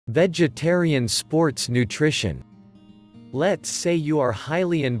Vegetarian sports nutrition. Let's say you are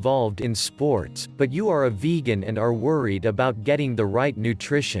highly involved in sports, but you are a vegan and are worried about getting the right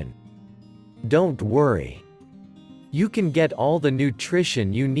nutrition. Don't worry. You can get all the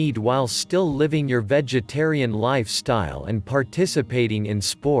nutrition you need while still living your vegetarian lifestyle and participating in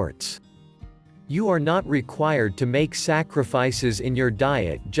sports. You are not required to make sacrifices in your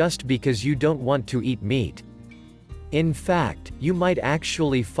diet just because you don't want to eat meat. In fact, you might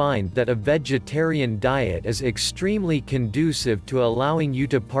actually find that a vegetarian diet is extremely conducive to allowing you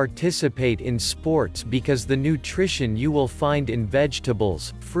to participate in sports because the nutrition you will find in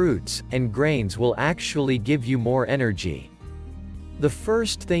vegetables, fruits, and grains will actually give you more energy. The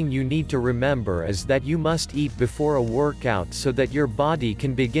first thing you need to remember is that you must eat before a workout so that your body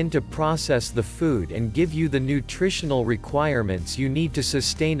can begin to process the food and give you the nutritional requirements you need to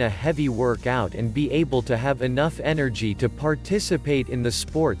sustain a heavy workout and be able to have enough energy to participate in the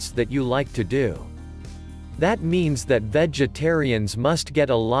sports that you like to do. That means that vegetarians must get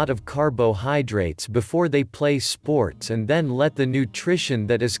a lot of carbohydrates before they play sports and then let the nutrition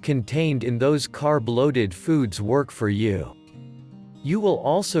that is contained in those carb-loaded foods work for you. You will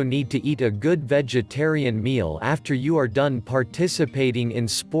also need to eat a good vegetarian meal after you are done participating in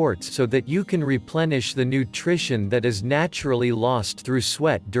sports so that you can replenish the nutrition that is naturally lost through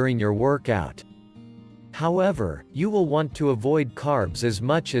sweat during your workout. However, you will want to avoid carbs as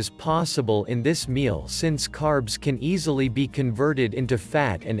much as possible in this meal since carbs can easily be converted into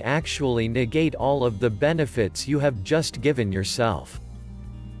fat and actually negate all of the benefits you have just given yourself.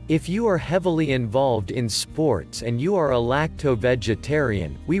 If you are heavily involved in sports and you are a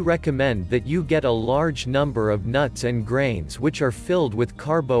lacto-vegetarian, we recommend that you get a large number of nuts and grains which are filled with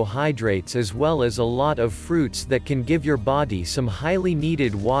carbohydrates as well as a lot of fruits that can give your body some highly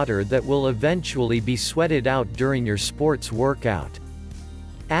needed water that will eventually be sweated out during your sports workout.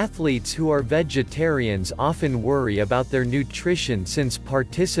 Athletes who are vegetarians often worry about their nutrition since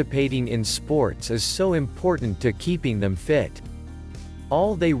participating in sports is so important to keeping them fit.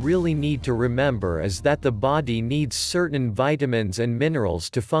 All they really need to remember is that the body needs certain vitamins and minerals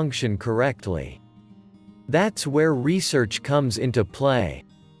to function correctly. That's where research comes into play.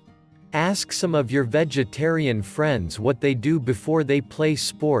 Ask some of your vegetarian friends what they do before they play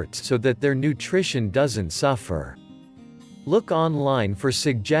sports so that their nutrition doesn't suffer. Look online for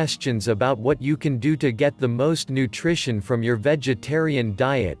suggestions about what you can do to get the most nutrition from your vegetarian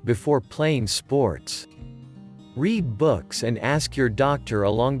diet before playing sports. Read books and ask your doctor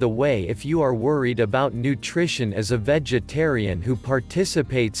along the way if you are worried about nutrition as a vegetarian who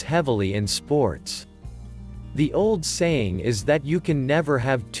participates heavily in sports. The old saying is that you can never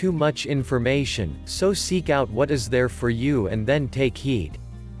have too much information, so seek out what is there for you and then take heed.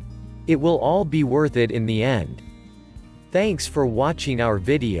 It will all be worth it in the end. Thanks for watching our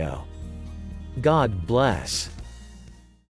video. God bless.